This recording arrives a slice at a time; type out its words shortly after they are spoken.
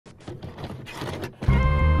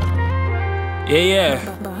Yeah.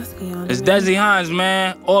 It's Dessy Hinds,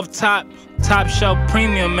 man. Off top, top shelf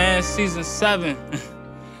premium, man. Season 7.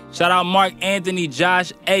 Shout out Mark, Anthony,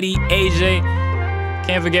 Josh, Eddie, AJ.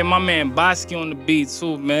 Can't forget my man Bosky on the beat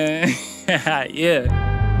too, man. Yeah.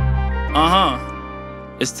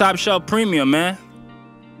 It's top shelf premium, man.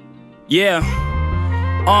 Yeah.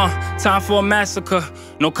 Time for a massacre.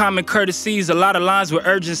 No common courtesies, a lot of lines with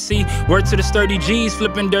urgency. Word to the sturdy G's,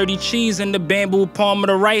 flipping dirty cheese in the bamboo palm of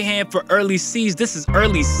the right hand for early C's. This is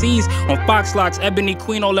early C's on Fox Locks, Ebony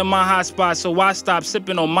Queen all in my hot spot. So I stop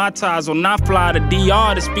sipping on my ties or not fly to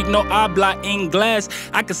DR to speak no habla Ingles.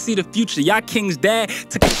 I can see the future, y'all king's dad.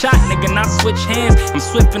 Took a shot, nigga, not switch hands. I'm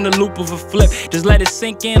swift in the loop of a flip, just let it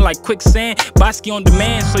sink in like quicksand. Bosky on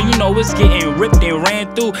demand, so you know it's getting ripped and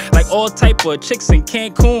ran through like all type of chicks in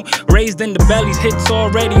Cancun. Raised in the bellies, hits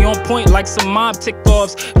already on point like some mob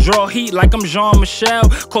tick-offs. Draw heat like I'm Jean-Michel.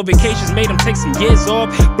 Cold vacations made him take some years off.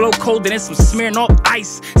 Blow colder than some smearing off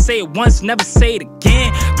ice. Say it once, never say it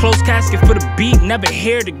again. Close casket for the beat, never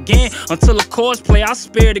hear it again. Until the chords play, I'll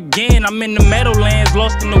spare it again. I'm in the Meadowlands,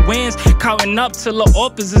 lost in the winds. Counting up till the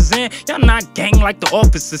office is in. Y'all not gang like the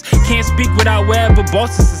officers. Can't speak without wherever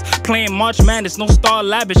bosses is. Playing March Madness, no star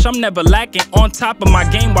lavish. I'm never lacking. On top of my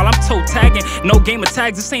game while I'm toe tagging. No game of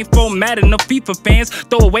tags, this ain't formatted. No FIFA fans.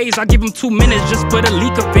 Throwaways, I give him 2 minutes just for the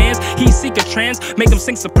leak of fans. He seek a trans, make him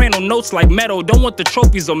sing soprano notes like metal. Don't want the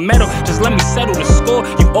trophies or medal, just let me settle the score.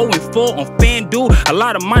 You 0-4 on FanDuel. A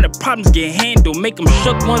lot of minor problems get handled. Make them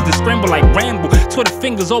shook ones that scramble like Rambo. Twitter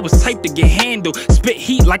fingers always tight to get handled. Spit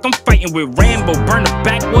heat like I'm fighting with Rambo. Burn the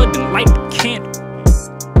backwood and light the candle.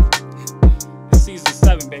 Season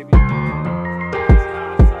 7, baby.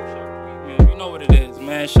 You know what it is,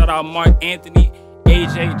 man. Shout out Mark, Anthony,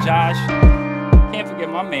 AJ, Josh. Can't forget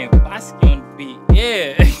my man Bosky on the beat.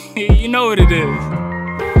 Yeah, you know what it is.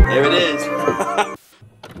 There it is.